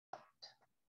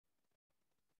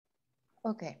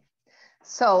Okay,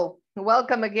 so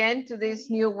welcome again to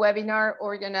this new webinar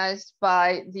organized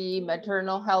by the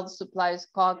Maternal Health Supplies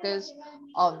Caucus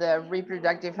of the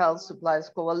Reproductive Health Supplies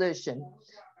Coalition.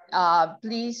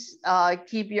 Please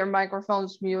keep your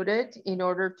microphones muted in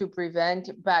order to prevent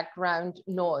background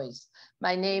noise.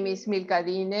 My name is Milka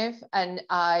Dinev and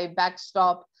I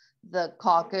backstop the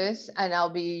caucus and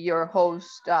I'll be your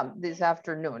host this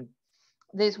afternoon.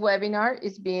 This webinar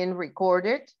is being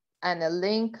recorded and a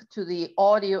link to the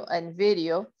audio and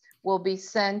video will be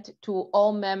sent to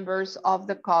all members of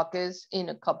the caucus in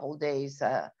a couple days,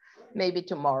 maybe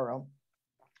tomorrow.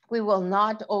 We will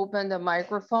not open the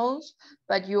microphones,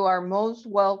 but you are most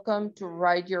welcome to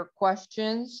write your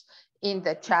questions in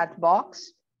the chat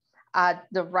box at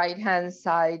the right-hand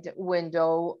side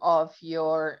window of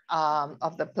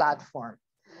the platform.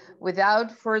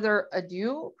 Without further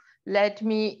ado, let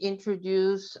me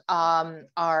introduce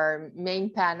our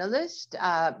main panelist,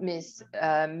 Ms.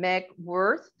 Meg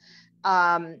Worth.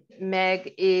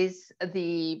 Meg is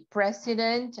the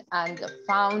president and the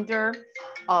founder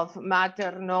of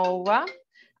MATERNOVA,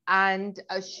 and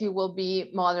she will be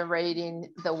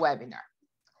moderating the webinar.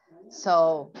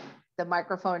 So the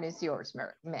microphone is yours,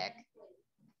 Meg.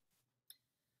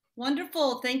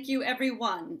 Wonderful. Thank you,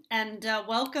 everyone. And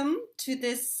welcome to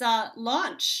this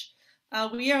launch.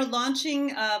 We are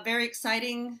launching a very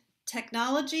exciting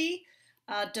technology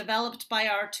developed by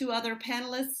our two other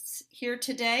panelists here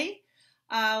today.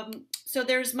 So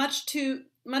there's much to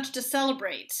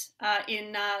celebrate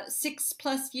in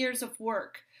 6+ years of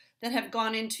work that have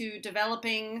gone into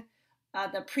developing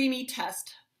the Preemie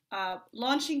Test,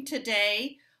 launching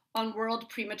today on World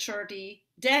Prematurity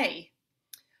Day.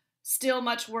 Still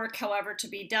much work, however, to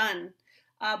be done.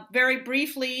 Very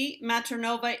briefly,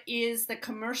 MATERNOVA is the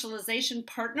commercialization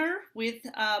partner with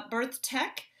Birth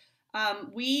Tech.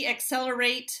 We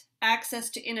accelerate access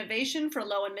to innovation for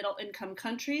low and middle income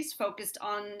countries focused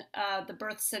on the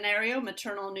birth scenario,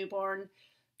 maternal, newborn,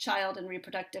 child, and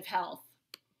reproductive health.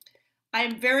 I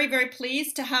am very, very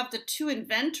pleased to have the two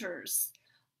inventors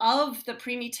of the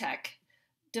Preemie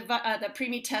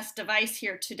Test device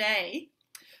here today.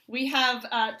 We have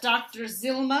Dr.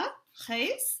 Zilma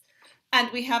Reis, and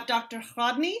we have Dr.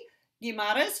 Rodney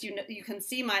Guimarães. You can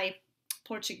see my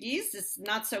Portuguese is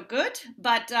not so good,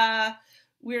 but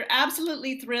we're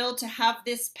absolutely thrilled to have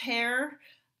this pair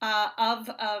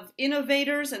of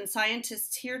innovators and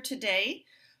scientists here today.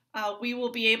 We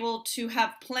will be able to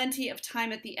have plenty of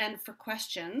time at the end for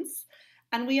questions.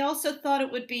 And we also thought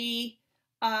it would be,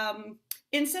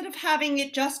 instead of having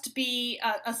it just be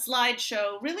a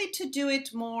slideshow, really to do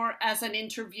it more as an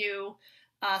interview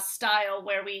style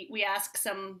where we ask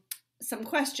some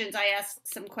questions, I ask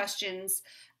some questions,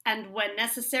 and when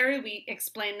necessary, we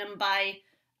explain them by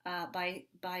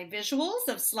visuals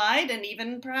of slide and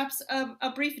even perhaps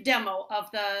a brief demo of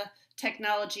the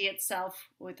technology itself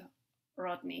with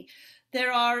Rodney.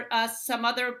 There are some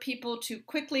other people to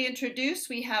quickly introduce.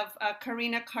 We have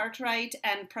Karina Cartwright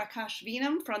and Prakash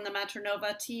Veenam from the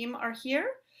MATERNOVA team are here.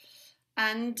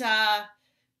 And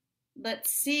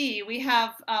let's see, we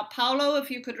have Paulo,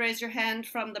 if you could raise your hand,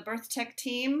 from the Birth Tech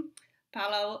team,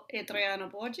 Paulo Adriano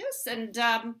Borges, and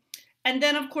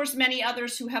then of course many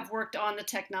others who have worked on the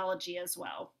technology as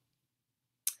well.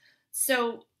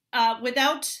 So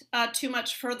without too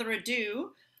much further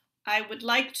ado, I would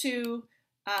like to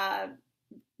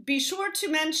be sure to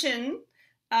mention,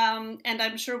 and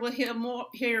I'm sure we'll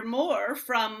hear more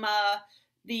from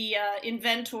the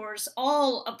inventors,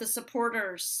 all of the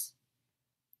supporters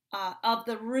of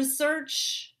the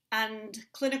research and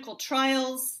clinical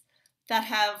trials that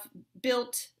have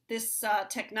built this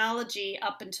technology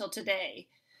up until today,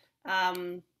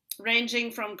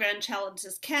 ranging from Grand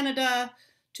Challenges Canada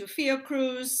to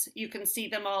Fiocruz. You can see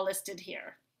them all listed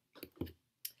here.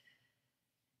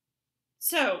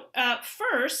 So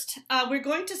first, we're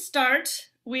going to start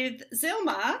with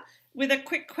Zilma with a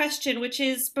quick question, which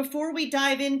is, before we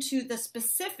dive into the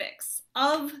specifics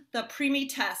of the Preemie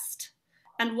Test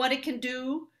and what it can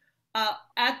do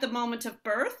at the moment of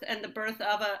birth and the birth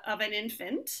of an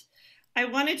infant, I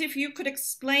wondered if you could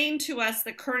explain to us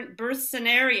the current birth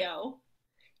scenario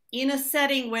in a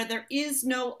setting where there is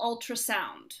no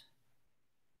ultrasound.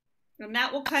 And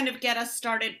that will kind of get us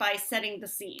started by setting the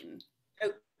scene.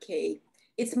 Okay.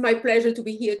 It's my pleasure to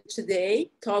be here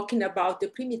today talking about the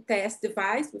Preemie Test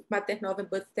device with MATERNOVA and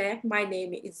Birth Tech. My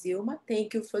name is Zilma.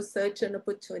 Thank you for such an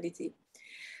opportunity.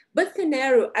 Birth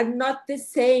scenarios are not the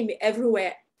same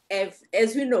everywhere,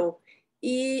 as we know.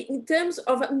 In terms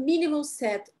of a minimal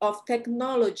set of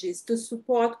technologies to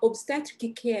support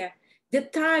obstetric care, the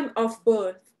time of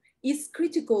birth is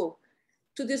critical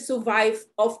to the survival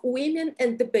of women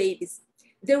and the babies.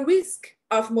 the risk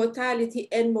of mortality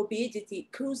and morbidity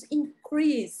could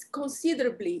increase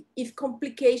considerably if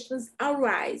complications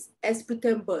arise as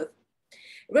preterm birth.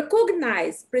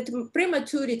 Recognize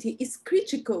prematurity is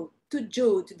critical to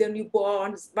judge the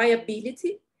newborn's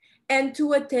viability and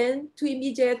to attend to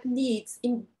immediate needs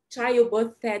in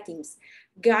childbirth settings,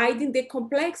 guiding the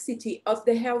complexity of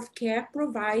the healthcare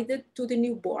provided to the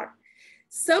newborn.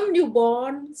 Some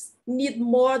newborns need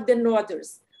more than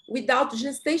others. Without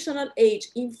gestational age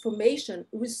information,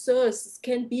 resources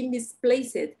can be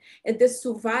misplaced and the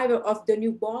survival of the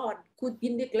newborn could be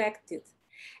neglected.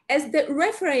 As the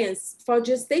reference for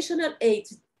gestational age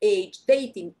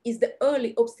dating is the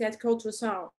early obstetric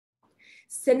ultrasound,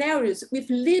 scenarios with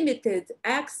limited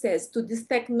access to this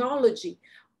technology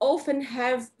often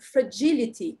have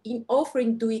fragility in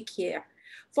offering due care.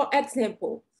 For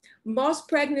example, most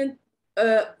pregnant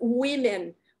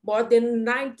women, more than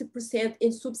 90%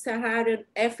 in sub-Saharan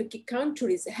African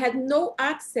countries, had no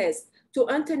access to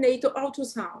antenatal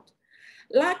ultrasound.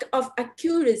 Lack of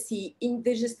accuracy in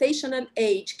the gestational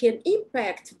age can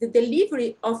impact the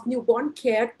delivery of newborn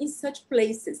care in such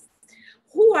places.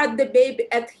 Who are the baby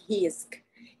at risk?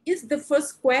 Is the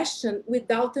first question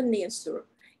without an answer.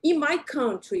 In my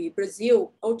country,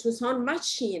 Brazil, ultrasound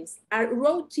machines are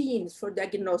routine for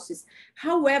diagnosis.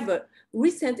 However,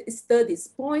 recent studies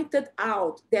pointed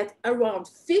out that around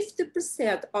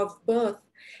 50% of births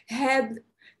had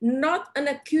not an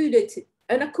accurate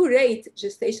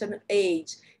gestational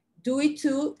age due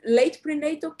to late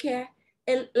prenatal care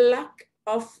and lack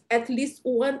of at least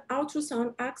one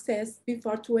ultrasound access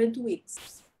before 20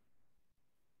 weeks.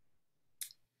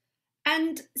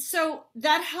 And so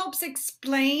that helps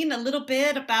explain a little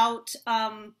bit about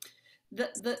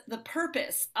the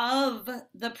purpose of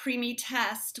the Preemie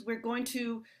test. We're going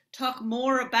to talk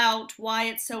more about why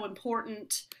it's so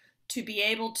important to be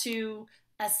able to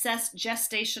assess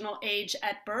gestational age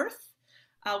at birth.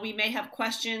 We may have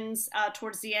questions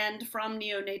towards the end from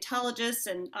neonatologists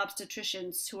and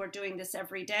obstetricians who are doing this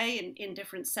every day in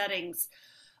different settings.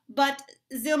 But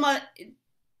Zilma,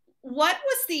 what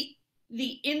was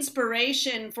the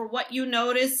inspiration for what you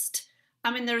noticed?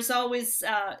 I mean, there's always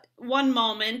one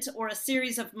moment or a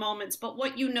series of moments, but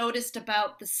what you noticed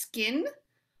about the skin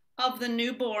of the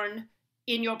newborn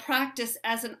in your practice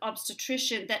as an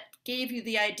obstetrician that gave you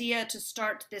the idea to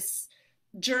start this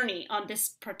journey on this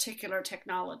particular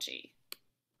technology?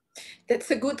 That's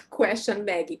a good question,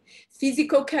 Maggie.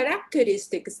 Physical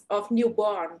characteristics of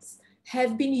newborns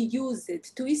have been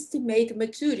used to estimate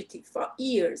maturity for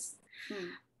years.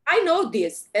 I know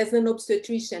this as an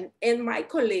obstetrician and my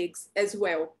colleagues as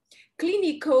well.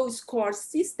 Clinical score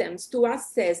systems to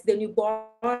assess the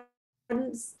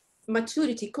newborn's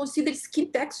maturity consider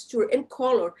skin texture and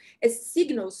color as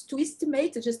signals to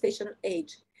estimate the gestational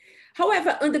age.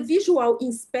 However, under visual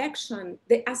inspection,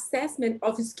 the assessment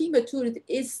of skin maturity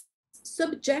is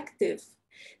subjective.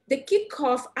 The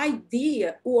kickoff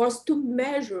idea was to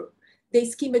measure the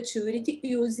skin maturity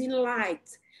using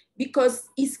light, because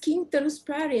skin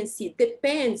transparency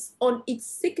depends on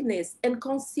its thickness and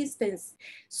consistency.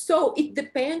 So it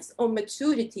depends on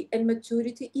maturity, and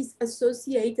maturity is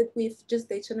associated with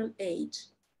gestational age.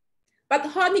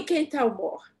 But Rodney can tell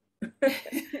more.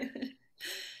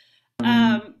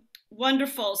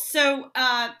 Wonderful. So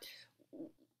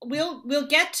we'll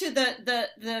get to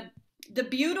the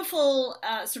beautiful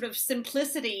sort of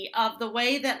simplicity of the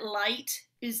way that light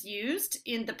is used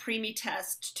in the Preemie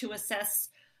test to assess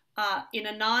in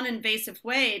a non-invasive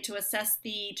way to assess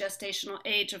the gestational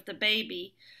age of the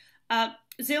baby.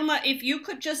 Zilma, if you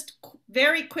could just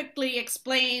very quickly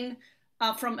explain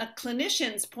from a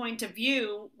clinician's point of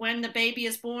view, when the baby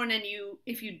is born and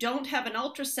if you don't have an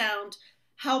ultrasound,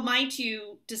 how might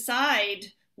you decide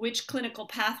which clinical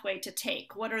pathway to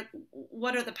take? What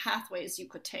are the pathways you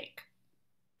could take?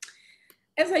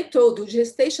 As I told you,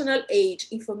 gestational age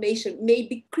information may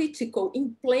be critical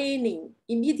in planning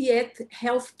immediate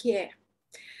health care.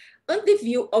 Under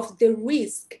view of the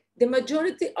risk, the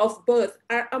majority of births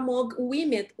are among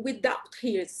women without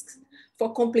risks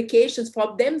for complications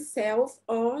for themselves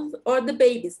or the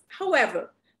babies.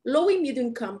 However, low and middle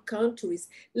income countries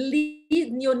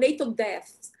lead neonatal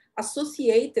deaths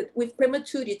associated with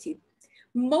prematurity.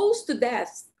 Most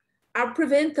deaths are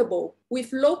preventable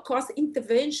with low-cost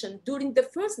intervention during the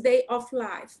first day of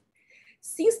life.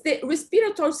 Since the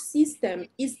respiratory system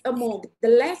is among the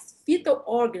last vital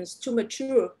organs to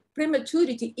mature,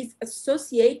 prematurity is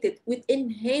associated with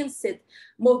enhanced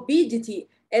morbidity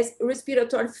as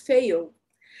respiratory failure.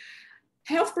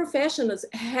 Health professionals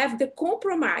have the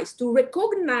compromise to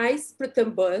recognize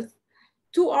preterm birth,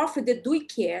 to offer the due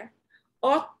care,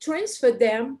 or transfer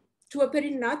them to a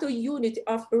perinatal unit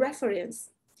of reference.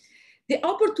 The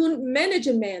opportune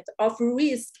management of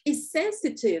risk is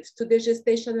sensitive to the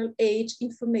gestational age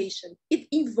information. It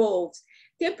involves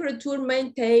temperature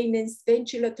maintenance,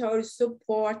 ventilatory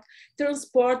support,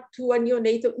 transport to a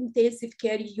neonatal intensive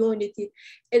care unit,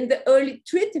 and the early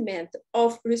treatment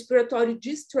of respiratory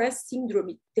distress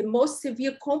syndrome, the most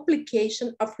severe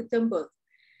complication of preterm birth.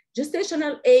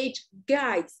 Gestational age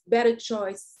guides better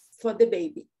choice for the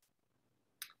baby.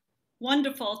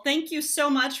 Wonderful. Thank you so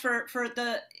much for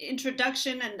the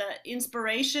introduction and the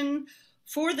inspiration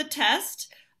for the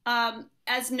test.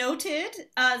 As noted,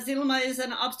 Zilma is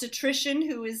an obstetrician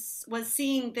who was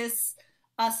seeing this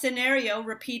scenario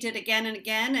repeated again and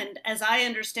again. And as I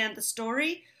understand the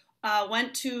story,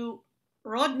 went to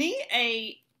Rodney,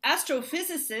 an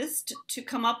astrophysicist, to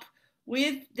come up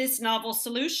with this novel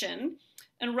solution.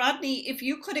 And Rodney, if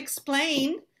you could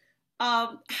explain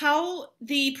how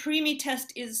the Preemie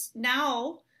test is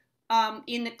now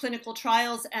in the clinical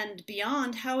trials and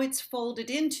beyond, how it's folded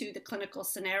into the clinical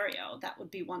scenario, that would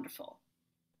be wonderful.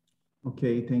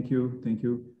 Okay, thank you.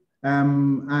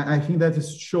 I think that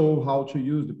is show how to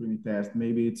use the Preemie test.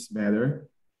 Maybe it's better.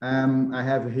 I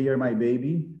have here my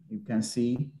baby, you can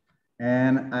see,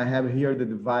 and I have here the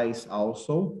device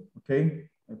also. Okay,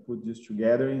 I put this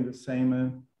together in the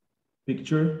same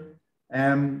picture.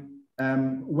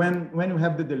 When you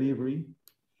have the delivery,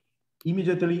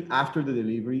 immediately after the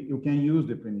delivery, you can use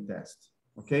the Preemie test.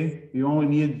 Okay, you only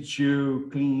need to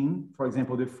clean, for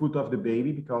example, the foot of the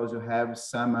baby, because you have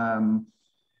some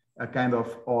a kind of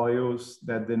oils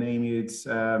that the name is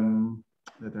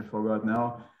that I forgot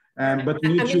now. But you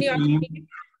need to clean.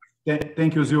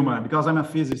 Thank you, Zilma, because I'm a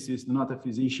physicist, not a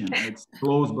physician. It's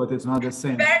close, but it's not the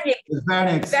same. It's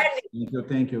vernix.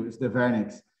 Thank you. It's the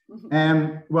vernix.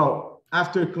 And well,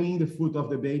 after cleaning the foot of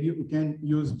the baby, you can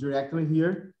use directly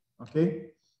here. Okay,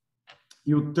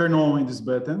 you turn on this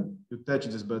button, you touch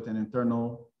this button and turn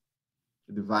on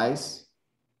the device.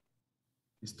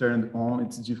 It's turned on.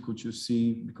 It's difficult to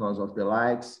see because of the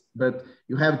lights, but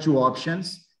you have two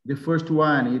options. The first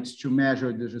one is to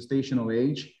measure the gestational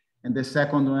age, and the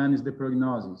second one is the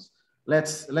prognosis.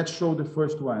 Let's show the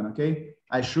first one, okay?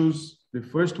 I choose the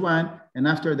first one, and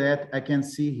after that, I can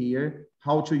see here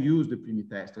how to use the Preemie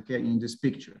test, okay, in this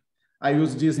picture. I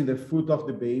use this in the foot of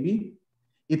the baby.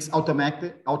 It's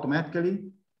automatically,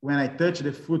 when I touch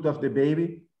the foot of the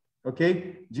baby,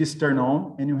 okay, this turn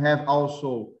on, and you have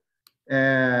also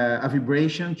a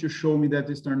vibration to show me that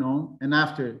it's turned on, and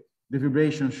after the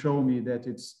vibration show me that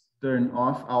it's turned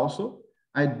off also.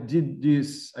 I do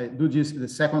this the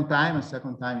second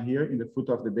time here in the foot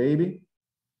of the baby.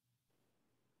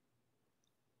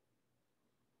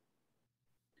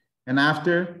 And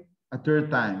after a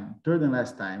third and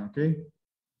last time, okay?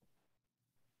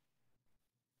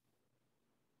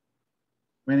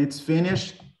 When it's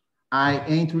finished, I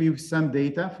enter with some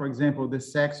data, for example, the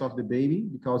sex of the baby,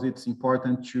 because it's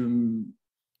important to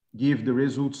give the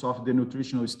results of the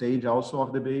nutritional stage also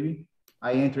of the baby.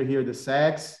 I enter here the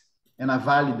sex and I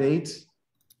validate.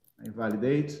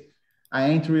 I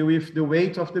enter with the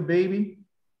weight of the baby,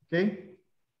 okay?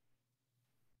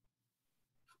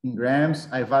 In grams,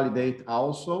 I validate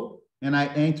also, and I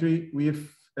enter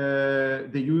with the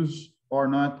use or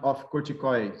not of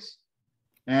corticoids,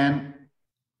 and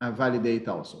I validate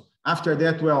also. After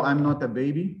that, well, I'm not a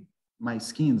baby. My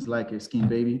skin's like a skin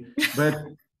baby, but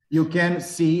you can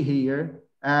see here,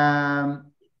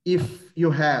 if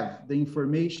you have the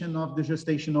information of the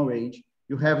gestational age,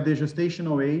 you have the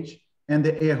gestational age and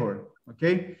the error,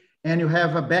 okay? And you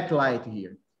have a backlight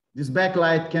here. This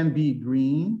backlight can be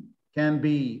green, can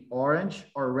be orange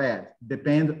or red,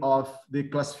 depend of the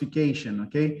classification,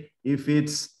 okay? If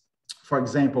it's, for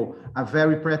example, a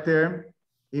very preterm,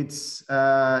 it's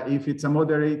if it's a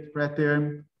moderate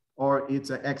preterm, or it's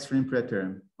an extreme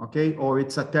preterm, okay? Or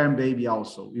it's a term baby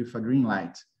also with a green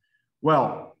light.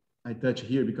 Well, I touch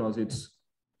here because it's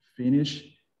finished.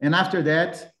 And after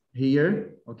that,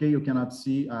 here, okay, you cannot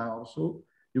see also,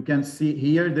 you can see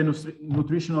here the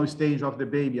nutritional stage of the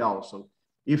baby also.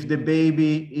 If the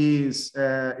baby is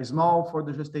small for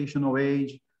the gestational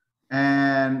age,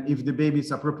 and if the baby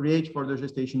is appropriate for the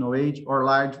gestational age, or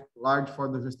large for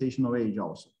the gestational age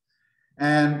also.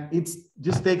 And it's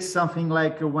just takes something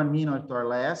like 1 minute or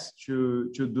less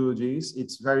to do this.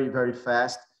 It's very, very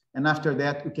fast. And after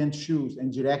that, you can choose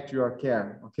and direct your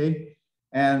care, okay?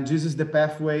 And this is the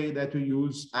pathway that we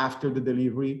use after the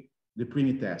delivery, the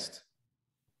Preemie test.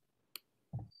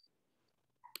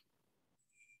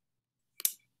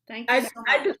 Thank you so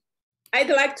much. I'd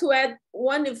like to add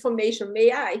one information,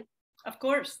 may I? Of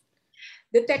course.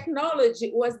 The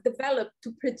technology was developed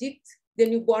to predict the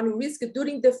newborn risk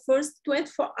during the first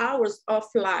 24 hours of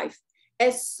life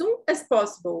as soon as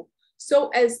possible, so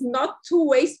as not to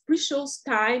waste precious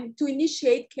time to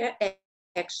initiate care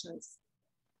actions.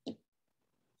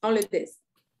 Only this.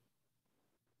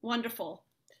 Wonderful.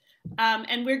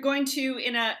 And we're going to,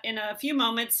 in a few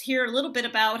moments, hear a little bit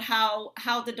about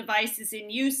how the device is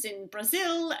in use in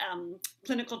Brazil,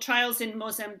 clinical trials in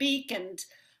Mozambique, and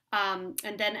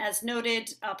then, as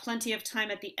noted, plenty of time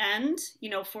at the end,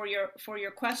 for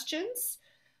your questions.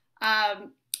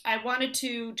 I wanted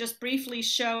to just briefly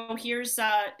show, here's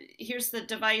the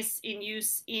device in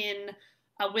use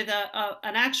with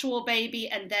an actual baby,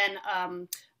 and then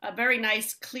a very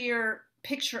nice clear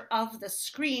picture of the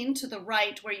screen to the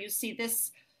right, where you see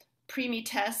this Preemie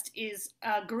test is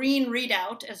a green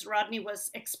readout. As Rodney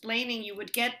was explaining, you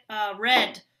would get a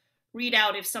red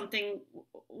readout if something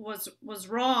was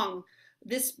wrong.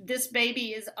 This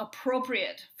baby is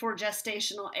appropriate for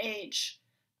gestational age.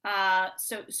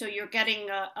 So you're getting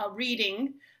a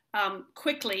reading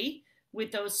quickly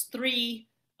with those three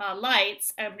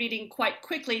lights, reading quite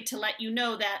quickly to let you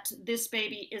know that this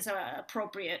baby is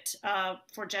appropriate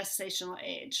for gestational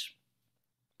age.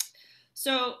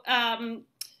 So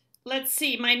let's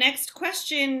see, my next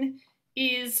question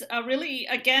is really,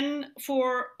 again,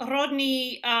 for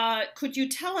Rodney. Could you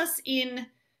tell us in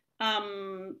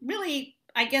really,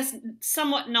 I guess,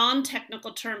 somewhat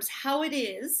non-technical terms, how it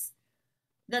is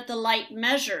that the light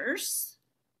measures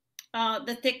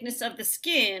the thickness of the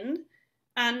skin,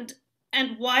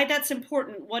 and why that's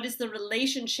important? What is the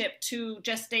relationship to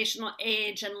gestational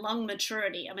age and lung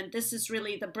maturity? I mean, this is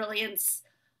really the brilliance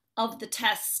of the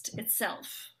test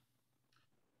itself.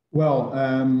 Well,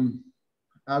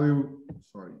 I will,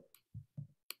 sorry,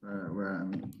 where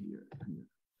am I here?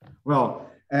 Well,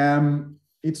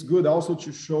 it's good also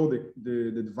to show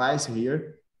the device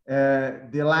here.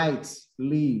 The light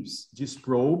leaves this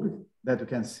probe that you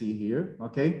can see here,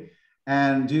 okay?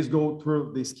 And this go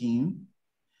through the skin,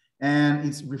 and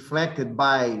it's reflected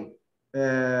by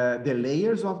the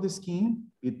layers of the skin.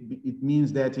 It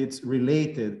means that it's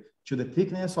related to the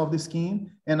thickness of the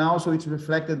skin, and also it's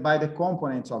reflected by the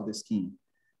components of the skin,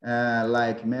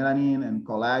 like melanin and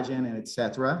collagen and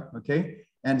etc. Okay,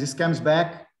 and this comes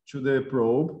back to the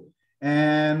probe,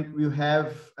 and we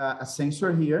have a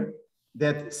sensor here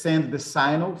that sends the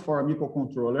signal for a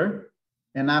microcontroller,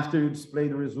 and after you display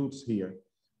the results here.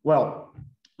 Well,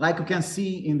 like you can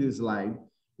see in this slide,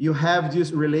 you have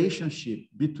this relationship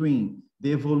between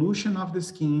the evolution of the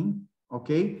skin,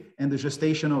 okay, and the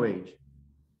gestational age.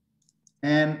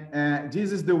 And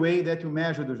this is the way that you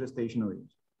measure the gestational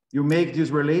age. You make this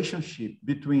relationship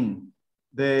between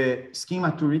the skin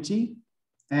maturity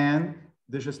and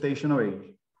the gestational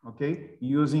age, okay,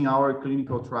 using our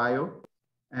clinical trial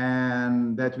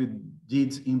and that we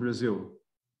did in Brazil.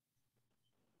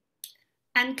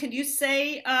 And could you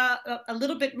say a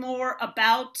little bit more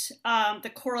about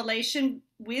the correlation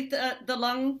with the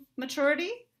lung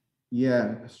maturity?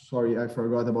 Yeah, sorry, I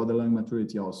forgot about the lung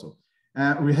maturity also.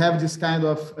 We have this kind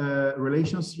of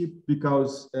relationship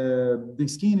because the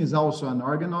skin is also an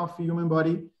organ of the human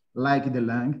body, like the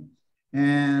lung.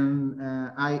 And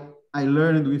I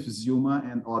learned with Zilma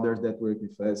and others that work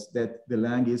with us that the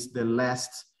lung is the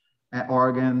last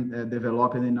organ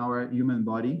developed in our human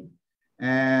body.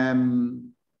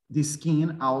 The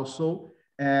skin also,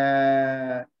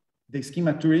 the skin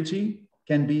maturity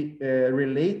can be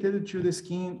related to the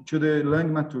skin, to the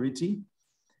lung maturity.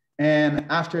 And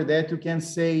after that, you can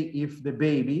say if the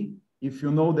baby, if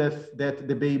you know that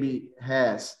the baby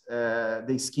has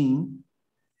the skin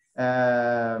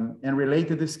and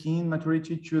related the skin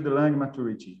maturity to the lung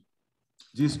maturity.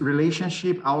 This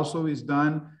relationship also is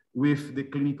done with the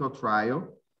clinical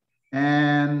trial.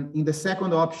 And in the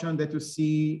second option that you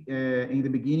see in the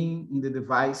beginning in the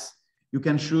device, you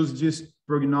can choose this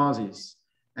prognosis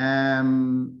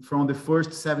from the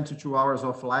first 72 hours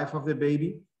of life of the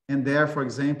baby. And there, for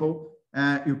example,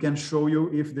 you can show you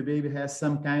if the baby has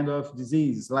some kind of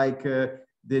disease, like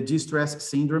the distress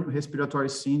syndrome, respiratory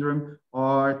syndrome,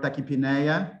 or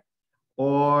tachypnea,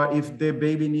 or if the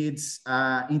baby needs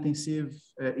intensive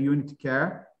unit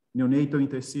care, neonatal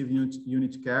intensive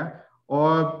unit care,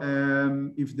 or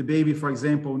if the baby, for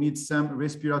example, needs some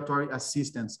respiratory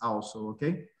assistance also,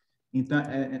 okay?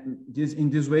 In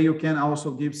this way, you can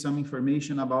also give some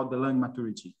information about the lung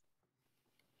maturity.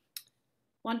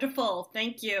 Wonderful,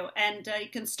 thank you. And you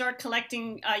can start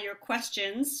collecting your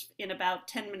questions in about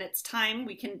 10 minutes time.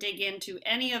 We can dig into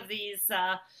any of these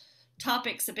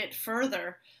topics a bit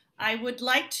further. I would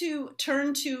like to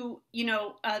turn to,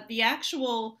 the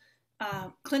actual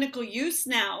clinical use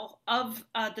now of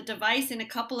the device in a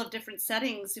couple of different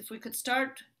settings. If we could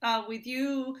start with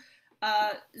you,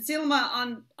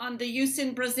 Zilma, on the use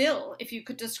in Brazil, if you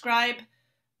could describe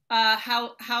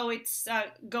how it's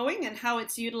going and how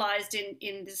it's utilized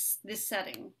in this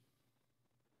setting.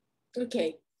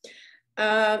 Okay.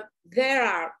 There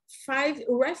are 5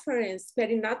 reference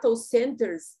perinatal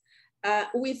centers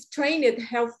with trained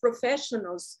health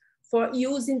professionals for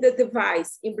using the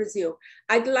device in Brazil.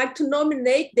 I'd like to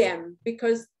nominate them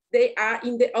because they are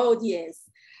in the audience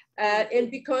and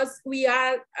because we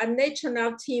are a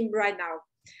national team right now.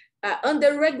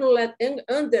 Under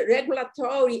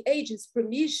regulatory agents'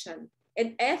 permission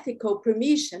and ethical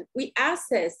permission, we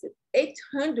assessed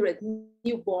 800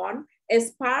 newborn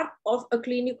as part of a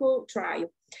clinical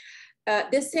trial.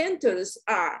 The centers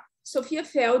are Sofia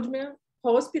Feldman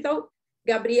Hospital,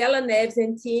 Gabriela Neves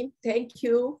and team, thank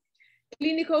you.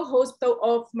 Clinical Hospital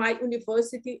of my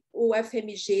university,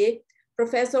 UFMG,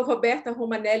 Professor Roberta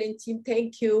Romanelli and team,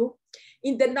 thank you.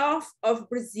 In the north of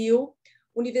Brazil,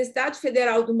 Universidade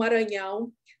Federal do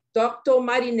Maranhão, Dr.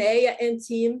 Marineia and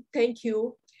team, thank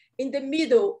you. In the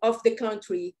middle of the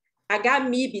country,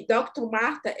 HMIB, Dr.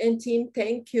 Marta and team,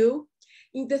 thank you.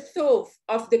 In the south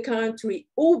of the country,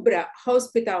 UBRA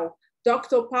Hospital,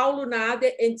 Dr. Paulo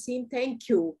Nader and team, thank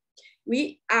you.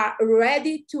 We are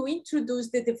ready to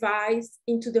introduce the device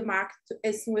into the market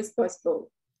as soon as possible.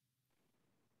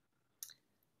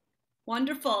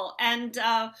 Wonderful. And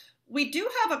we do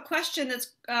have a question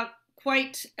that's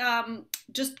quite,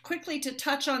 just quickly to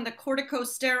touch on the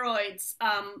corticosteroids,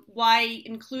 why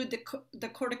include the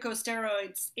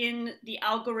corticosteroids in the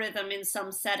algorithm in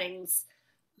some settings?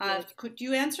 Yes. Could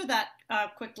you answer that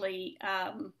quickly?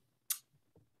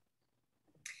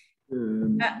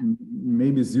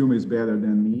 Maybe Zoom is better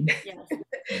than me, yes.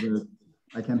 But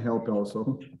I can help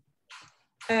also.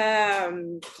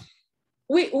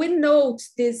 We note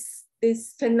this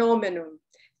phenomenon,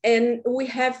 and we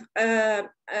have a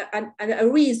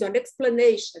reason, an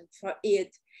explanation for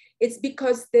it. It's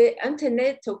because the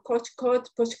antenatal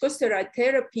corticosteroid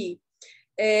therapy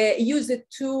used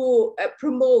to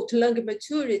promote lung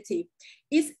maturity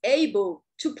is able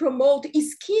to promote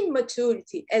skin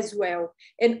maturity as well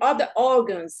and other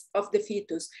organs of the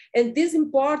fetus. And this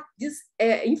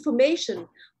information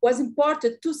was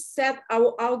important to set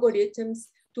our algorithms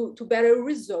to better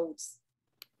results.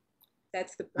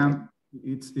 That's the point.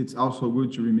 It's also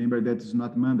good to remember that it's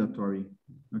not mandatory,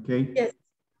 okay? Yes.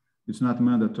 It's not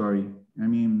mandatory. I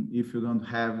mean, if you don't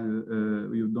have,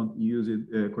 you don't use it,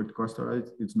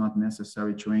 corticosteroids, it's not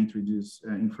necessary to enter this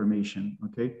information,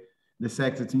 okay? The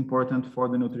sex, it's important for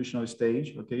the nutritional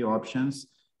stage, okay, options.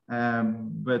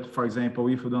 But for example,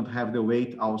 if you don't have the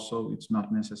weight also, it's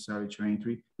not necessary to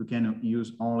entry. You can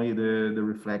use only the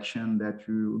reflection that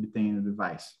you obtain in the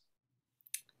device.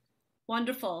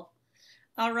 Wonderful.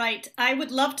 All right. I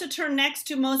would love to turn next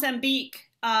to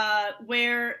Mozambique,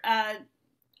 where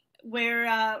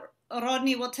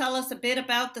Rodney will tell us a bit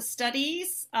about the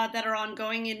studies that are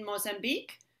ongoing in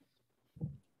Mozambique.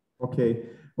 Okay.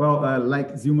 Well,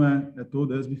 like Zilma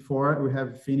told us before, we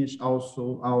have finished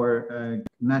also our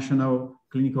national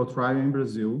clinical trial in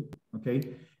Brazil.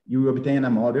 Okay, you obtain a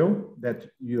model that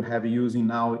you have using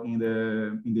now in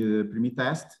the Preemie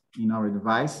Test in our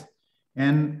device,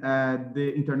 and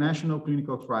the international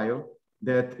clinical trial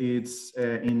that it's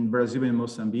in Brazil and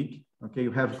Mozambique. Okay,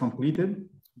 you have completed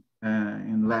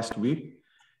in last week,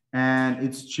 and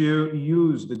it's to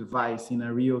use the device in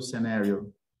a real scenario.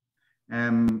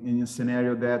 In a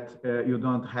scenario that you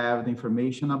don't have the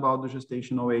information about the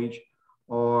gestational age,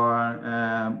 or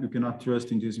you cannot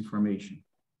trust in this information.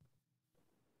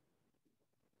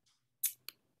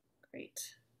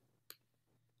 Great.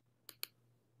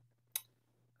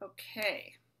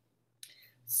 Okay.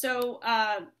 So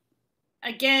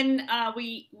again,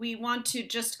 we want to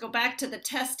just go back to the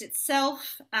test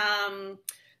itself.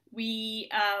 We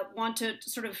want to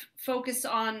sort of focus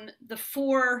on the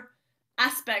 4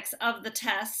 aspects of the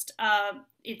test.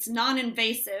 It's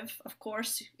non-invasive, of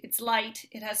course. It's light.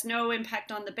 It has no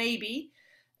impact on the baby.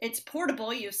 It's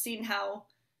portable. You've seen how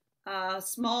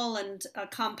small and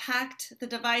compact the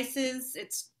device is.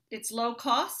 It's low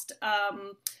cost,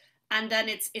 and then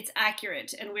it's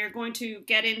accurate. And we're going to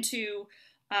get into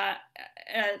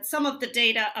some of the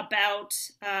data about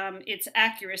its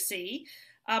accuracy.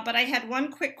 But I had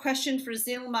one quick question for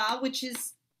Zilma, which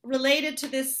is related to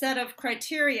this set of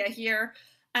criteria here,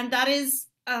 and that is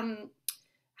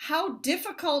how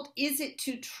difficult is it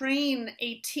to train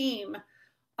a team,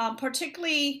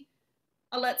 particularly,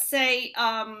 let's say,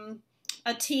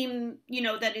 a team, you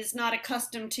know, that is not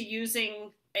accustomed to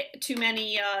using too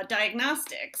many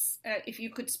diagnostics. If you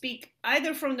could speak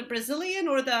either from the Brazilian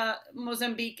or the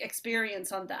Mozambique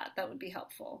experience on that, that would be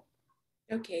helpful.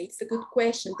 Okay, it's a good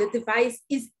question. The device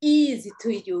is easy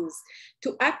to use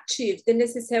to achieve the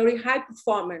necessary high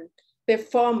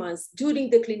performance during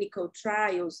the clinical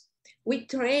trials. We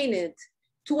trained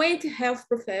 20 health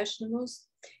professionals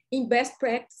in best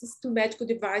practice to medical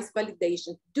device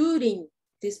validation. During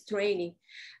this training,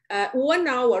 1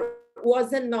 hour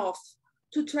was enough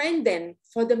to train them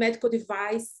for the medical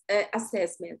device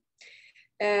assessment.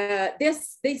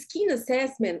 The skin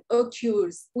assessment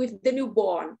occurs with the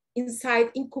newborn inside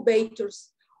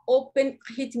incubators, open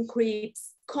heating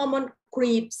cribs, common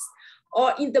cribs,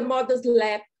 or in the mother's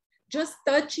lap, just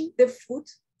touching the foot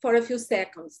for a few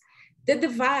seconds. The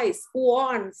device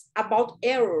warns about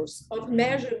errors of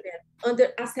measurement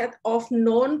under a set of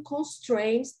known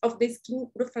constraints of the skin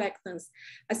reflectance,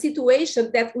 a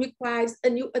situation that requires a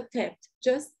new attempt,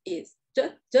 just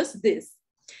this.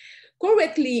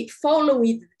 Correctly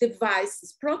following the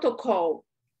device's protocol,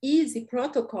 easy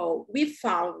protocol, we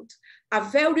found a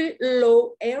very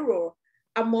low error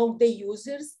among the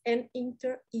users and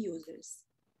inter-users.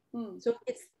 So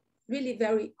it's really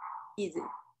very easy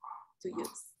to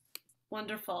use.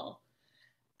 Wonderful.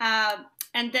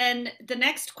 And then the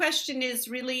next question is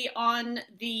really on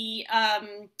the,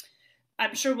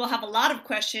 I'm sure we'll have a lot of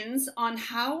questions on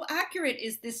how accurate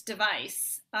is this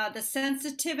device, the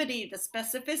sensitivity, the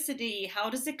specificity, how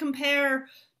does it compare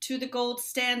to the gold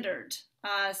standard?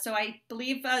 So I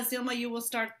believe, Zilma, you will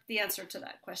start the answer to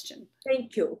that question.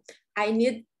 Thank you. I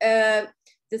need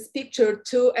this picture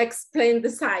to explain the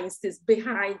sciences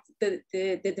behind the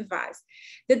device.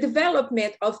 The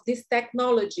development of this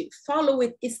technology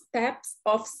followed steps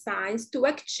of science to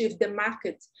achieve the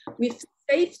market with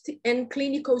safety and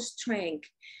clinical strength.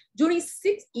 During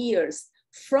 6 years,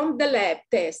 from the lab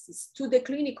tests to the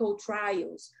clinical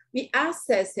trials, we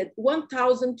assessed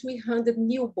 1,300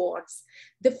 newborns.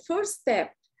 The first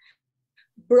step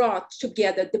brought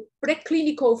together the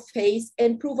preclinical phase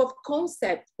and proof of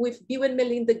concept with Bill and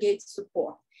Melinda Gates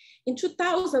support. In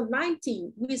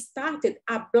 2019, we started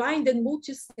a blinded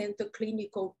multi-center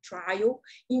clinical trial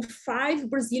in 5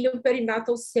 Brazilian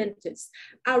perinatal centers,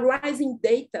 arising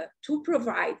data to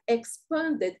provide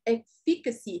expanded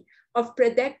efficacy of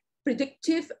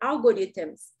predictive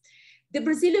algorithms. The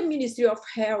Brazilian Ministry of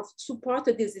Health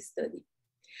supported this study.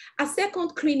 A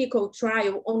second clinical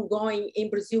trial ongoing in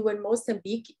Brazil and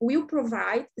Mozambique will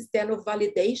provide external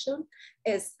validation,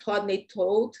 as Rodney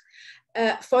told,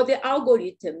 for the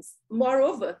algorithms.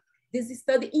 Moreover, this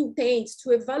study intends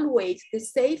to evaluate the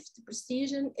safety,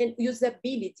 precision, and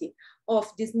usability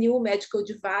of this new medical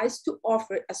device to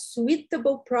offer a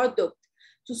suitable product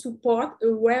to support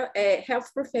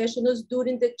health professionals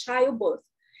during the childbirth.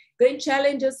 Grand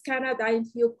Challenges Canada and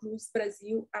Fiocruz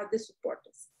Brazil are the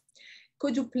supporters.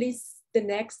 Could you please, the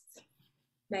next,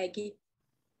 Maggie?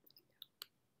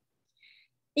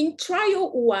 In trial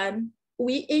 1,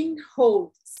 we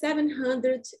enrolled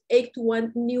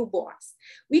 781 newborns.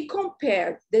 We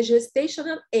compared the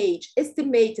gestational age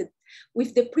estimated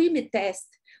with the Preemie Test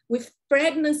with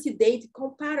pregnancy date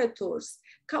comparators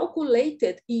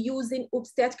calculated using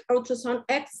obstetric ultrasound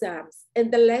exams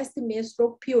and the last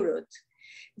menstrual period.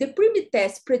 The Preemie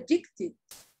Test predicted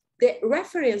the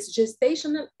reference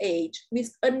gestational age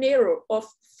with an error of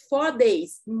 4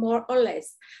 days, more or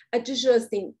less,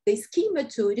 adjusting the skin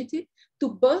maturity to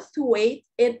birth weight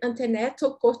and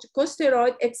antenatal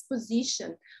corticosteroid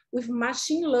exposition with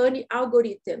machine learning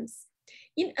algorithms.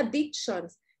 In addition,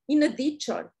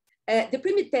 the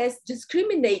Preemie Test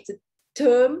discriminated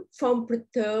term from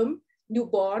preterm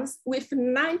newborns with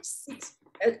 96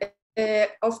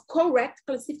 of correct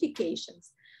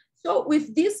classifications. So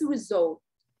with this result,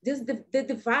 the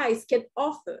device can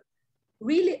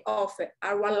really offer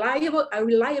a reliable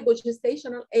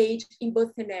gestational age in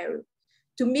birth scenario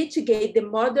to mitigate the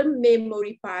modern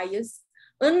memory bias,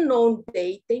 unknown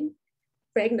dating,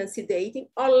 pregnancy dating,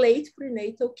 or late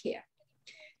prenatal care.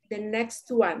 The next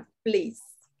one, please.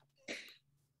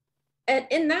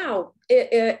 And now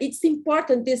it's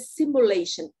important, this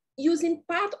simulation. Using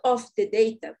part of the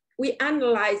data, we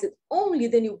analyzed only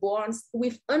the newborns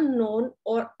with unknown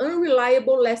or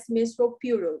unreliable last menstrual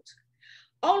period.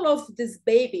 All of this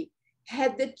baby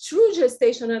had the true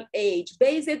gestational age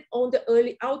based on the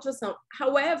early ultrasound.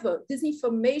 However, this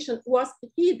information was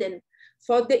hidden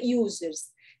for the users.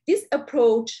 This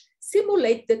approach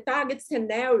simulates the target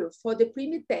scenario for the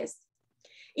Preemie Test.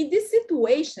 In this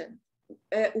situation,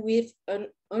 with an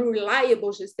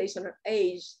unreliable gestational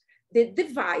age, the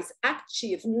device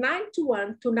achieved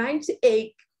 91 to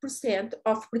 98%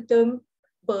 of preterm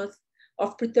birth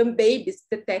of preterm babies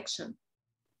detection.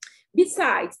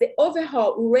 Besides, the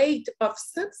overall rate of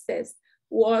success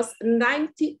was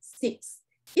 96.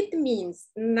 It means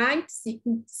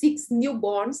 96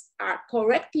 newborns are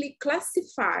correctly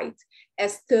classified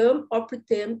as term or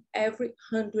preterm every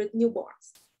 100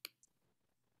 newborns.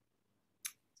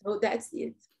 So that's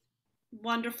it.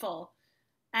 Wonderful.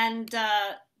 And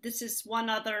this is one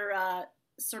other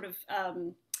sort of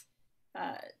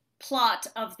plot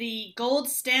of the gold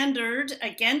standard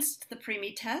against the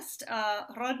Preemie test.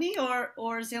 Rodney or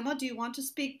Zilma, do you want to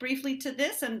speak briefly to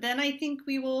this? And then I think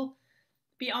we will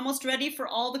be almost ready for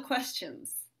all the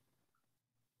questions.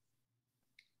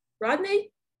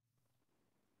 Rodney?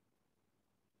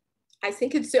 I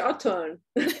think it's your turn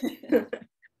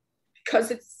because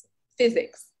it's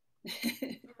physics.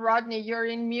 Rodney, you're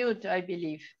in mute, I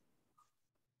believe.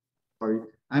 Sorry,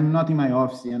 I'm not in my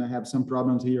office and I have some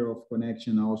problems here of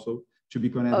connection also to be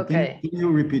connected. Okay. Can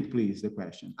you repeat, please, the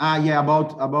question? Yeah,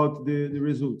 about the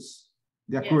results,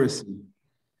 the accuracy. Yes.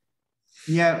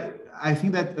 Yeah, I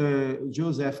think that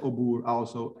Joseph Obur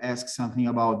also asked something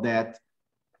about that.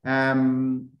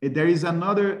 There is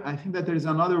another, I think that there is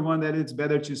another one that it's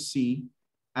better to see.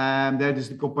 That is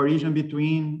the comparison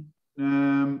between,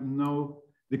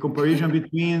 the comparison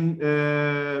between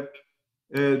the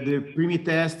Preemie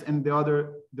test and the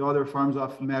other forms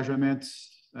of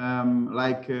measurements,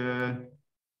 like,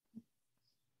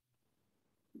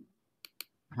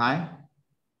 hi?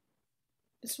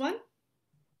 This one?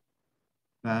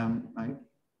 I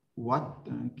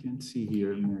can't see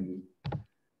here, Maggie.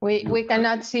 We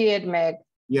cannot see it, Meg.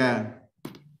 Yeah.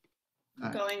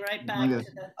 Going right back to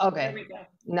the, okay. There we go.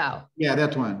 Now. Yeah,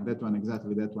 that one,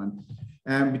 exactly that one.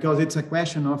 Because it's a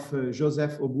question of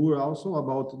Joseph Obur also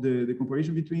about the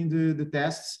comparison between the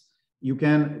tests. You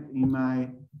can,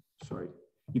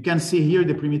 you can see here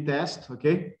the Preemie test,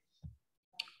 okay?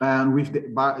 And with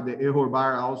the error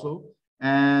bar also,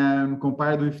 and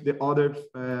compared with the other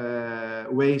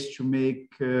ways to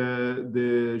make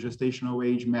the gestational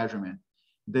age measurement.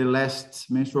 The last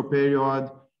menstrual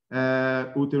period,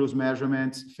 uterus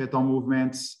measurements, fetal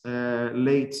movements,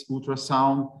 late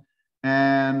ultrasound,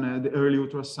 and the early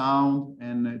ultrasound,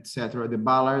 and etc. The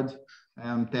Ballard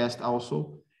test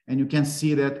also. And you can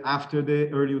see that after the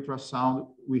early ultrasound,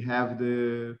 we have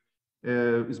the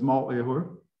small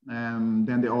error, and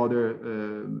then the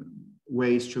other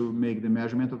ways to make the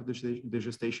measurement of the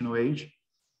gestational age.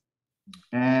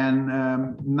 And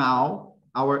now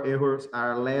our errors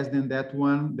are less than that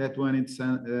one. That one, it's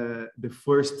the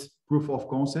first proof of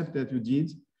concept that you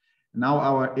did. Now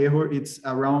our error, it's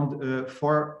around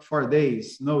 4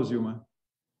 days. No, Zilma?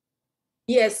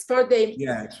 Yes, 4 days.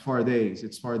 Yeah, it's 4 days.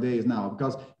 It's 4 days now,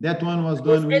 because that one was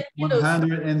done with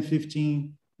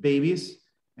 115 babies.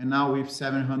 And now with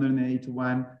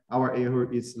 781, our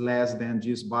error is less than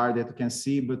this bar that you can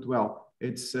see, but well,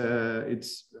 it's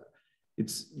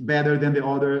better than the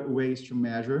other ways to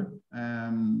measure.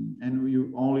 And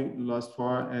you only lost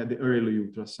for the early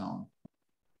ultrasound.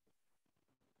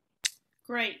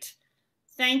 Great,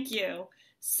 thank you.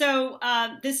 So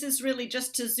this is really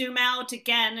just to zoom out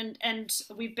again, and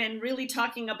we've been really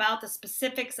talking about the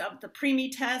specifics of the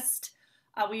Preemie test.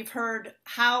 We've heard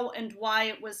how and why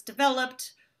it was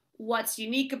developed, what's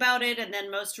unique about it, and then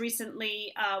most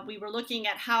recently we were looking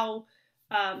at how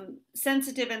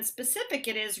sensitive and specific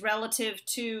it is relative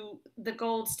to the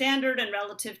gold standard and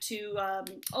relative to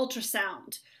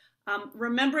ultrasound.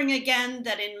 Remembering again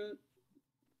that in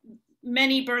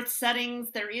many birth settings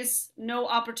there is no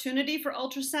opportunity for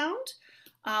ultrasound,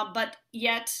 but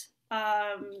yet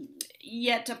a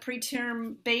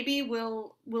preterm baby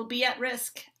will be at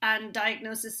risk, and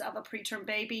diagnosis of a preterm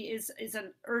baby is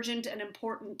an urgent and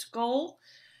important goal.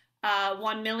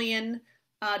 1 million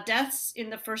deaths in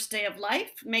the first day of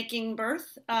life, making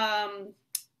birth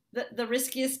the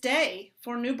riskiest day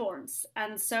for newborns.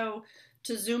 And so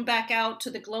to zoom back out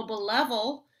to the global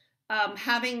level,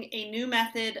 having a new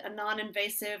method, a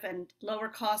non-invasive and lower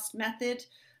cost method,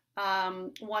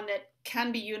 one that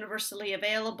can be universally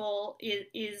available,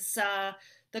 is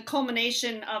the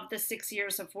culmination of the 6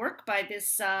 years of work by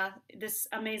this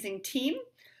amazing team.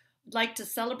 I'd like to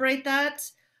celebrate that,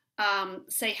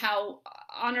 say how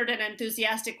honored and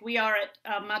enthusiastic we are at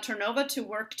MATERNOVA to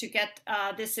work to get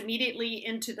this immediately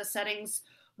into the settings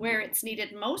where it's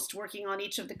needed most, working on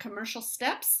each of the commercial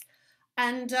steps.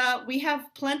 And we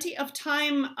have plenty of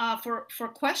time for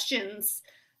questions.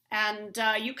 And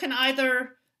you can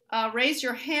either raise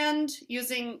your hand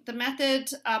using the method.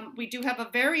 We do have a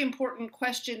very important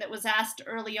question that was asked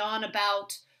early on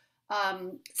about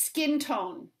skin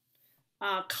tone,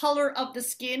 color of the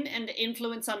skin and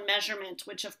influence on measurement,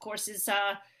 which of course is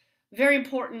very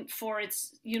important for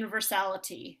its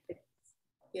universality.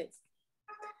 Yes.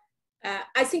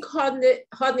 I think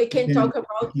Rodney can talk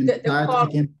about we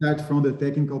can start from the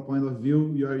technical point of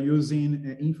view. You are using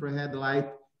infrared light.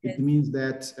 It means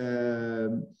that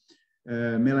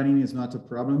melanin is not a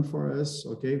problem for us,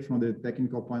 okay, from the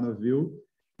technical point of view.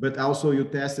 But also you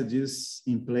tested this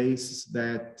in places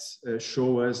that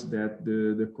show us that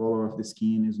the color of the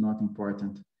skin is not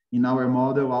important. In our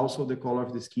model, also the color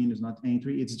of the skin is not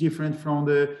entry. It's different from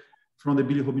the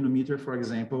bilirubinometer, for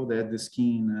example, that the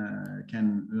skin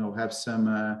can have some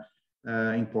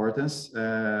importance,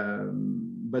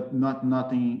 but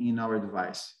nothing in our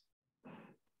device.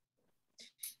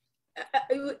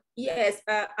 Yes,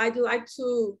 I'd like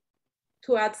to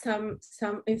add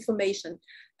some information.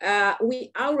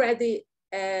 We already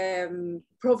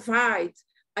provide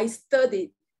a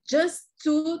study just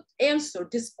to answer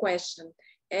this question.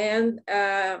 And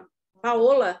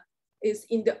Paola is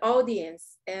in the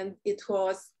audience, and it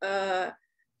was her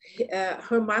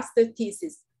master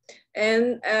thesis.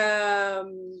 And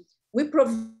we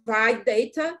provide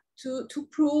data to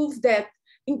prove that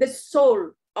in the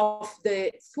soul of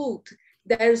the foot,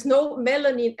 there is no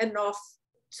melanin enough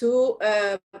to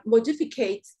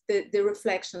modify the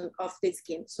reflection of the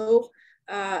skin. So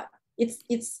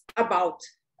it's about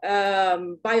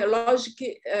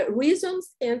biological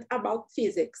reasons and about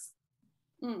physics.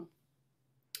 Mm.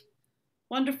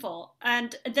 Wonderful.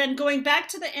 And then going back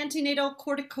to the antenatal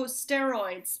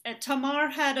corticosteroids, Tamar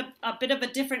had a bit of a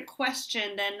different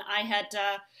question than I had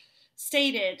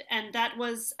stated, and that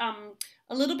was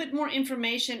a little bit more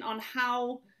information on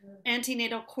how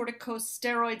antenatal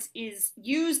corticosteroids is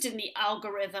used in the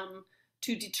algorithm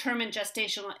to determine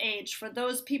gestational age. For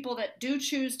those people that do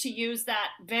choose to use that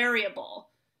variable,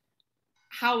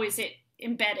 how is it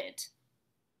embedded?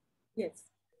 Yes.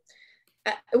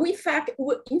 In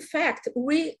fact,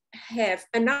 we have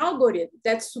an algorithm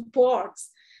that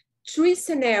supports 3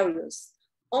 scenarios.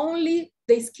 Only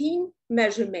the skin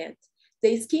measurement,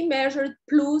 the skin measured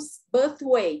plus birth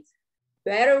weight,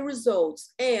 better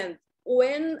results. And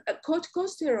when a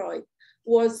corticosteroid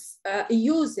was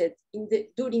used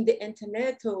during the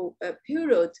antenatal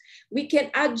period, we can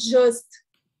adjust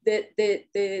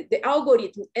the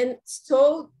algorithm, and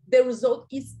so the result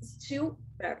is still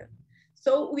better.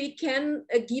 So we can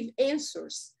give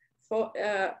answers for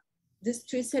these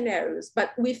 3 scenarios,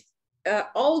 but with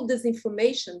all this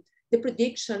information, the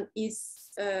prediction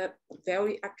is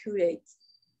very accurate.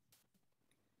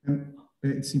 And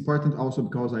it's important also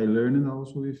because I learned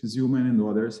also with Zilman and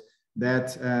others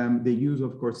that the use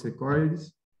of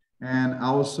corticosteroids and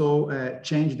also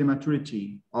change the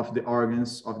maturity of the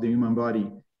organs of the human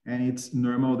body. And it's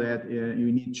normal that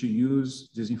you need to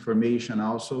use this information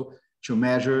also to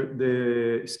measure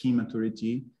the skin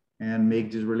maturity and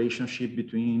make this relationship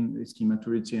between skin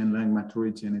maturity and lung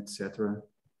maturity and etc.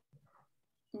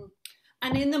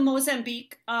 And in the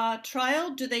Mozambique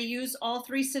trial, do they use all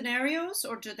 3 scenarios,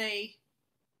 or do they,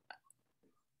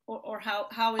 or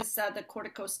how is the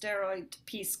corticosteroid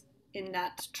piece in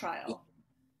that trial?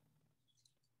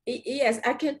 Yes,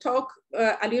 I can talk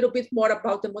a little bit more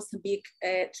about the Mozambique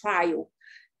trial.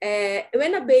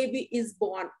 When a baby is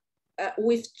born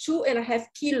with 2.5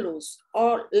 kilos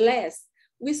or less,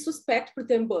 we suspect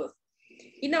preterm birth.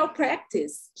 In our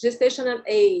practice, gestational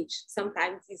age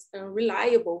sometimes is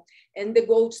unreliable, and the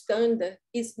gold standard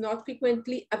is not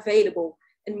frequently available.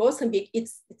 In Mozambique,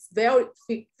 it's very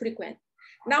frequent.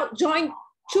 Now, join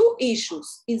 2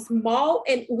 issues: is small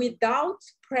and without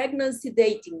pregnancy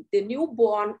dating, the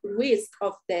newborn risk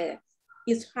of death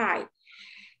is high.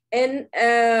 And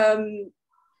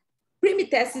Preemie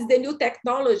Test is the new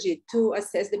technology to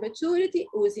assess the maturity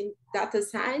using data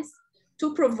science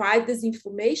to provide this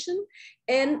information.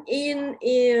 And in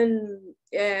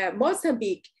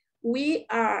Mozambique, we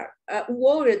are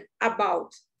worried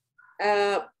about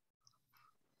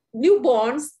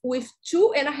newborns with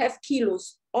 2.5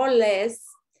 kilos or less,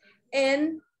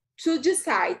 and to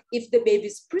decide if the baby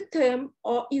is preterm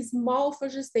or is small for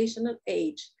gestational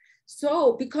age.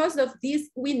 So because of this,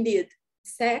 we need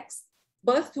sex,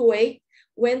 birth weight.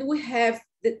 When we have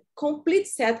the complete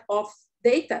set of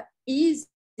data easy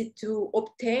to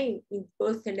obtain in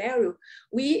birth scenario,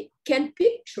 we can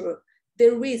picture the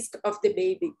risk of the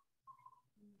baby.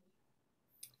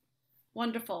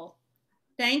 Wonderful.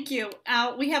 Thank you.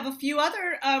 We have a few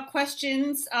other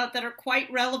questions that are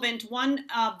quite relevant. One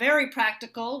very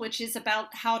practical, which is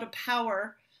about how to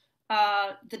power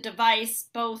the device,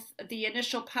 both the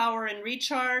initial power and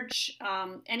recharge.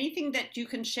 Anything that you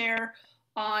can share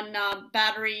on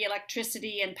battery,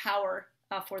 electricity, and power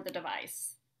for the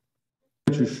device?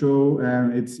 To show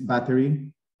its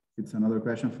battery. It's another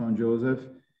question from Joseph.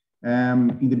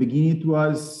 In the beginning, it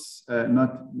was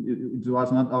not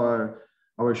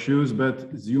our shoes,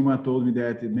 but Zilma told me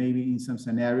that maybe in some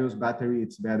scenarios, battery,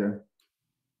 it's better.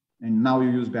 And now you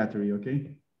use battery,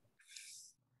 okay?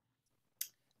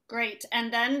 Great.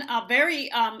 And then a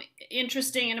very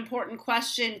interesting and important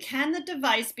question. Can the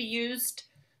device be used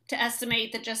to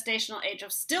estimate the gestational age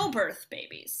of stillbirth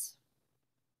babies?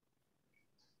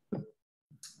 I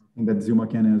think that Zilma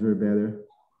can answer better.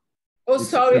 Oh,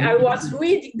 sorry, I was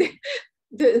reading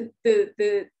the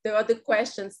other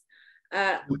questions.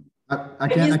 I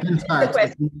can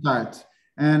start.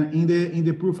 And in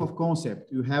the proof of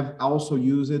concept, you have also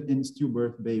used it in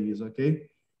stillbirth babies, okay?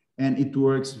 And it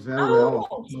works very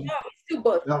well.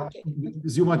 Stillbirth. Okay.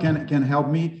 Zilma can help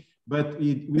me, but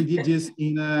we did this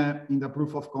in the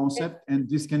proof of concept, and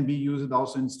this can be used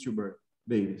also in stillbirth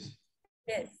babies.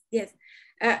 Yes, yes.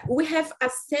 We have a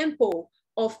sample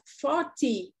of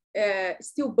 40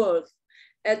 stillbirth.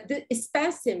 The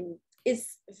specimen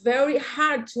is very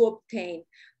hard to obtain,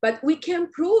 but we can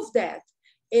prove that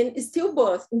in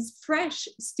stillbirth, in fresh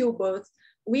stillbirth,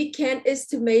 we can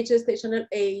estimate gestational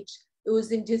age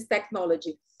using this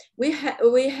technology. We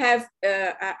have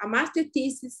a master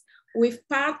thesis with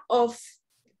part of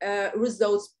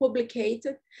results published,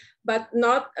 but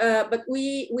not. But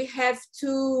we have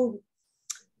to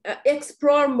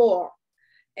explore more,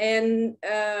 and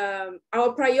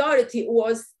our priority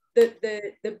was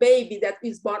the baby that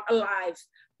is born alive.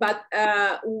 But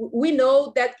we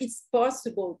know that it's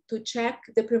possible to check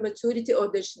the prematurity or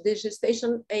the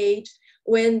gestation age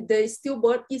when the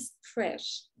stillborn is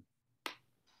fresh.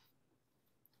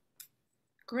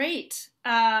 Great.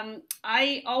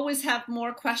 I always have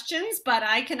more questions, but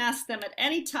I can ask them at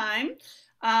any time.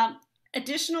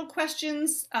 Additional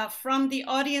questions from the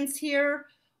audience here,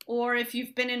 or if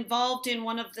you've been involved in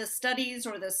one of the studies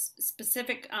or the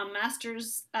specific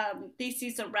master's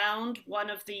theses around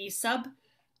one of the sub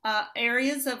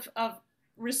areas of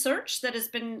research that has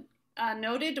been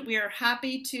noted, we are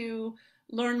happy to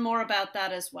learn more about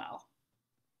that as well.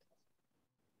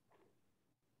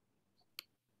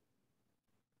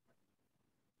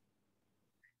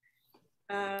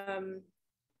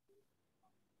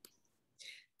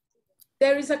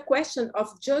 There is a question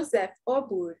of Joseph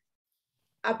Obur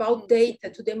about data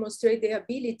to demonstrate the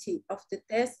ability of the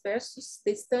test versus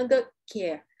the standard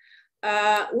care.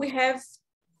 We have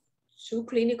 2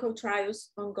 clinical trials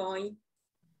ongoing,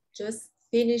 just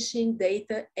finishing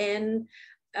data, and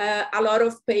a lot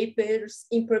of papers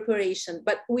in preparation.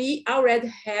 But we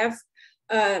already have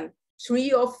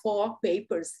 3 or 4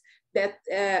 papers that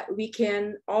we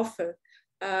can offer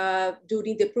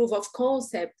during the proof of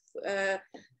concept.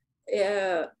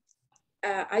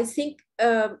 I think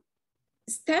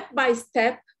step by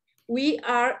step, we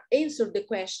are answering the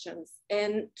questions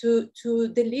and to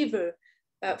deliver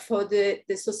for the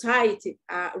society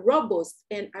a robust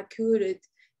and accurate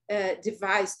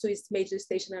device to estimate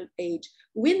gestational age.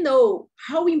 We know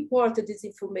how important this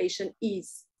information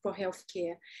is for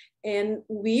healthcare, and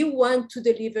we want to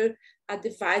deliver a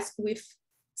device with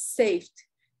safety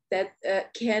that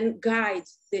can guide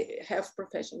the health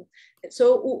professional.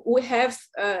 So we have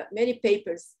many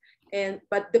papers,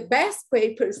 but the best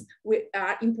papers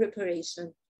are in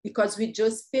preparation because we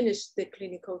just finished the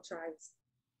clinical trials.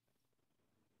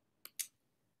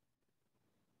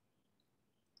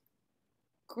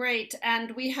 Great,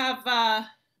 and we have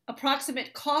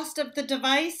approximate cost of the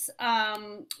device.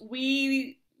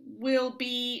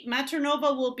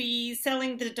 MATERNOVA will be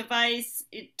selling the device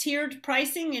tiered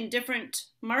pricing in different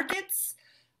markets.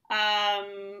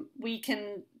 We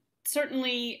can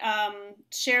certainly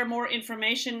share more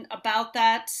information about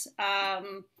that.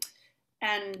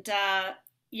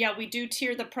 Yeah, we do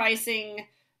tier the pricing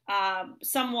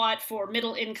somewhat for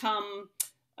middle income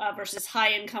versus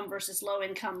high income versus low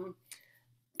income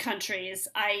countries.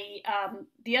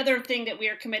 The other thing that we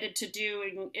are committed to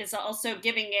doing is also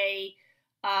giving a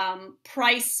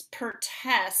price per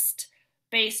test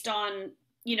based on,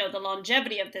 you know, the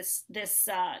longevity of this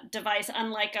device.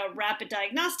 Unlike a rapid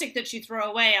diagnostic that you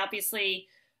throw away, obviously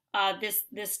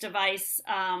this device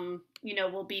you know,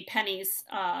 will be pennies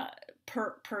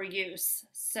per use.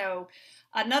 So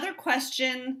another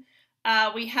question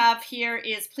we have here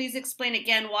is, please explain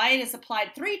again why it is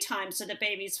applied 3 times to the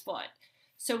baby's foot.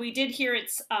 So we did hear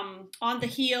it's on the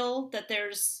heel, that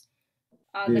there's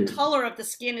the color of the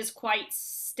skin is quite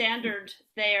standard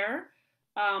there,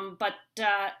 but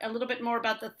a little bit more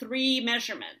about the 3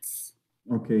 measurements.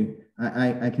 Okay,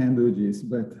 I can do this,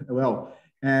 but well,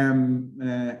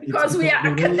 because we are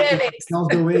academics. Because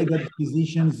the way that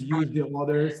physicians use the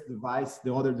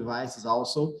other devices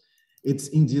also, it's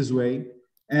in this way.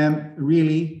 And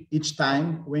really, each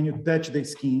time when you touch the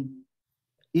skin,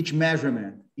 each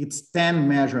measurement, it's 10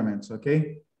 measurements,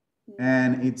 okay?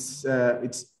 And it's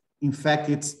in fact,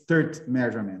 it's 30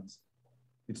 measurements.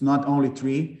 It's not only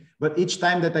 3, but each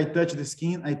time that I touch the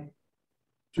skin, I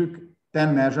took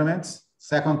 10 measurements,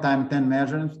 second time 10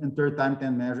 measurements, and third time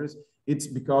 10 measures. It's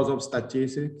because of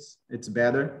statistics. It's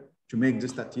better to make the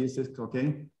statistics,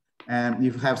 okay? And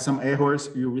if you have some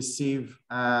errors, you receive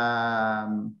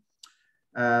some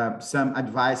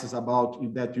advices about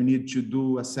that you need to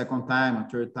do a second time, a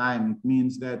third time. It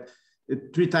means that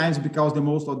 3 times because the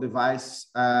most of devices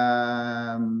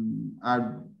are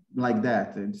like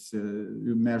that. It's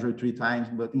you measure 3 times,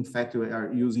 but in fact we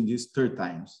are using this 3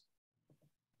 times.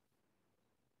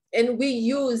 And we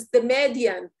use the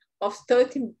median of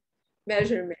 30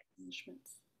 measurements.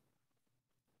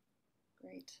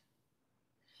 Great.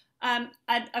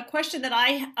 A question that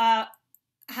I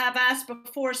have asked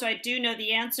before, so I do know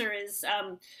the answer, is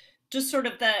just sort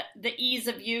of the ease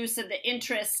of use and the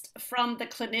interest from the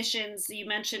clinicians. You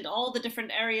mentioned all the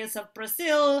different areas of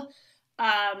Brazil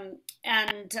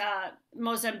and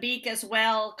Mozambique as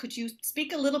well. Could you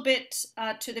speak a little bit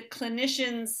to the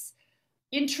clinicians'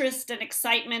 interest and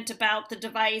excitement about the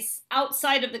device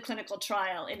outside of the clinical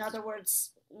trial? In other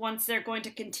words, once they're going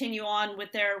to continue on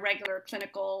with their regular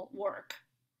clinical work.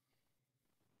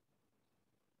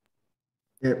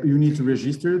 You need to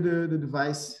register the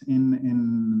device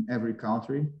in every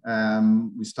country.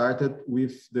 We started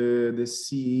with the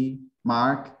CE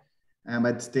mark,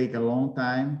 but it's take a long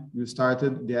time. We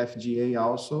started the FDA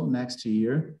also next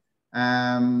year.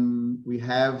 We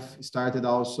have started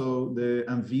also the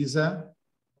Anvisa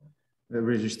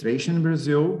registration in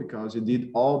Brazil, because you did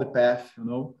all the path, you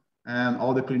know, and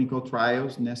all the clinical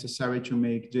trials necessary to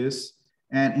make this.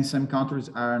 And in some countries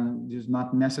is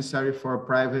not necessary for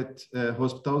private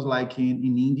hospitals, like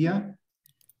in India.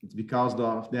 It's because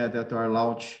of that are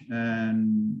launched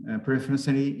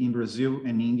preferentially in Brazil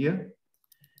and India.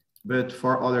 But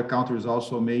for other countries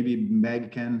also, maybe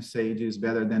Meg can say this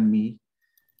better than me.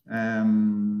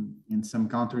 In some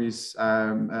countries,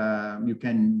 you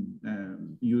can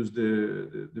use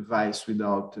the device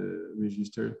without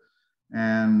register.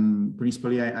 And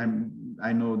principally,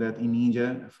 I know that in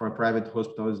India, for private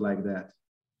hospitals like that.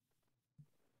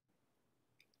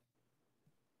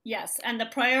 Yes, and the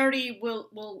priority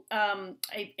will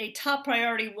a top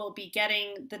priority will be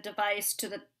getting the device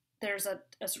to there's a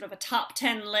sort of a top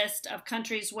 10 list of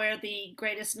countries where the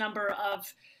greatest number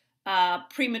of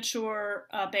premature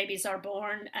babies are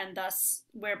born, and thus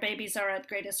where babies are at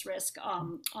greatest risk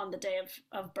on the day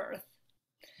of birth.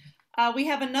 We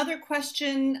have another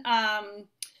question.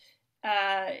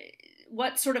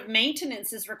 What sort of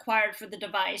maintenance is required for the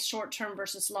device, short-term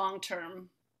versus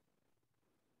long-term?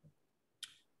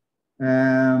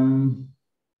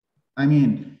 I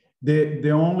mean,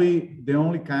 the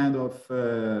only kind of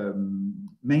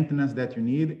maintenance that you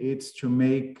need is to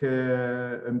make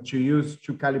to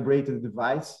calibrate the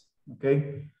device.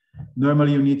 Okay,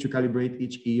 normally you need to calibrate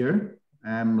each year,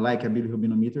 like a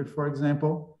bilirubinometer, for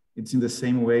example. It's in the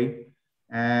same way,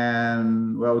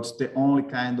 and well, it's the only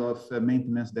kind of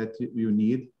maintenance that you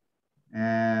need,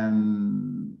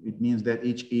 and it means that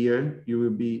each year you will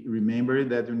be remembered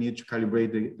that you need to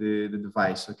calibrate the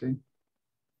device. Okay.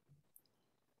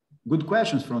 Good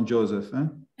questions from Joseph. Huh?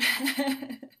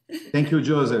 Thank you,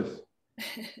 Joseph.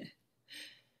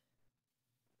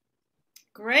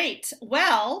 Great.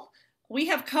 Well, we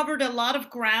have covered a lot of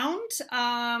ground.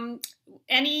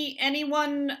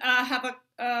 Anyone have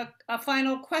a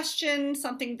final question,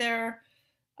 something they're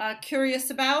curious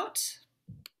about?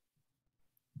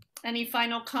 Any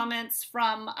final comments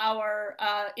from our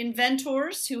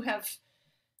inventors who have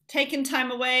taken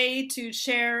time away to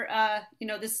share, you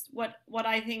know, this what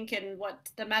I think and what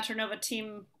the MATERNOVA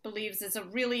team believes is a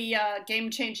really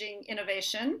game-changing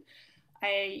innovation.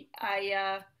 I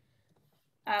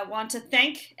want to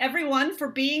thank everyone for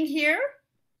being here,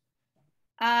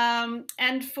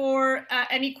 and for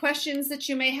any questions that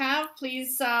you may have,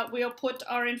 please, we'll put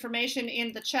our information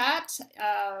in the chat,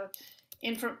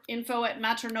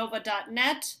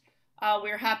 info@maternova.net.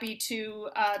 We're happy to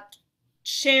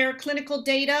share clinical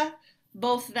data,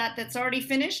 both that's already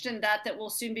finished and that will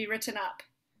soon be written up.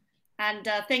 And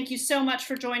thank you so much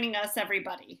for joining us,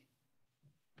 everybody.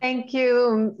 Thank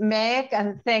you, Meg,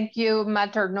 and thank you,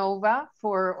 MATERNOVA,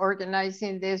 for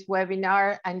organizing this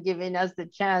webinar and giving us the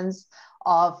chance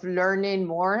of learning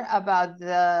more about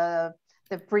the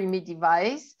Preemie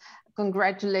device.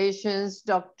 congratulations,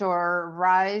 Dr.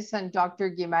 Rice and Dr.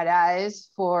 Guimaraes,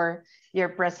 for your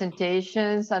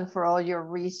presentations and for all your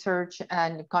research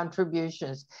and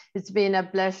contributions. It's been a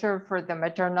pleasure for the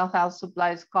Maternal Health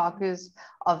Supplies Caucus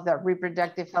of the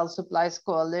Reproductive Health Supplies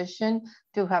Coalition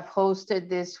to have hosted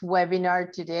this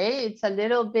webinar today. It's a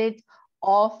little bit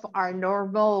off our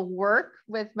normal work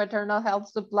with maternal health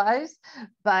supplies,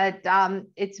 but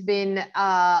it's been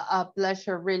a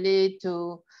pleasure really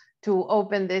to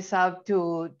open this up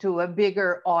to a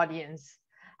bigger audience.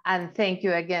 And thank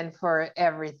you again for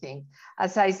everything.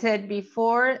 As I said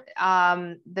before,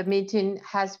 the meeting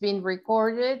has been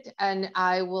recorded, and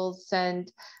I will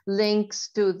send links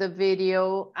to the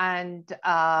video and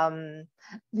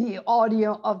the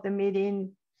audio of the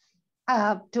meeting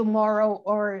tomorrow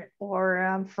or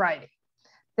Friday.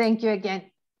 Thank you again.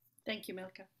 Thank you,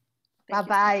 Milka.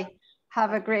 Bye-bye.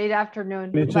 Have a great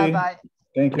afternoon. Bye. Bye-bye.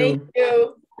 Thank you. Thank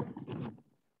you.